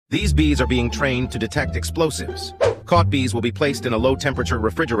These bees are being trained to detect explosives. Caught bees will be placed in a low-temperature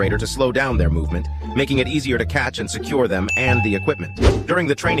refrigerator to slow down their movement, making it easier to catch and secure them and the equipment. During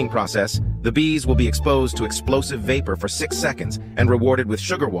the training process, the bees will be exposed to explosive vapor for 6 seconds and rewarded with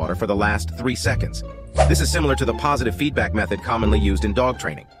sugar water for the last 3 seconds. This is similar to the positive feedback method commonly used in dog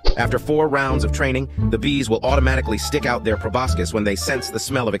training. After 4 rounds of training, the bees will automatically stick out their proboscis when they sense the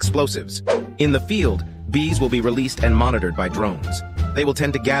smell of explosives. In the field, bees will be released and monitored by drones. They will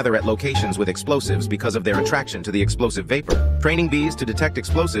tend to gather at locations with explosives because of their attraction to the explosive vapor. Training bees to detect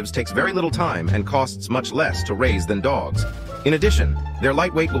explosives takes very little time and costs much less to raise than dogs. In addition, their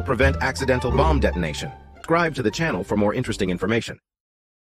lightweight will prevent accidental bomb detonation. Subscribe to the channel for more interesting information.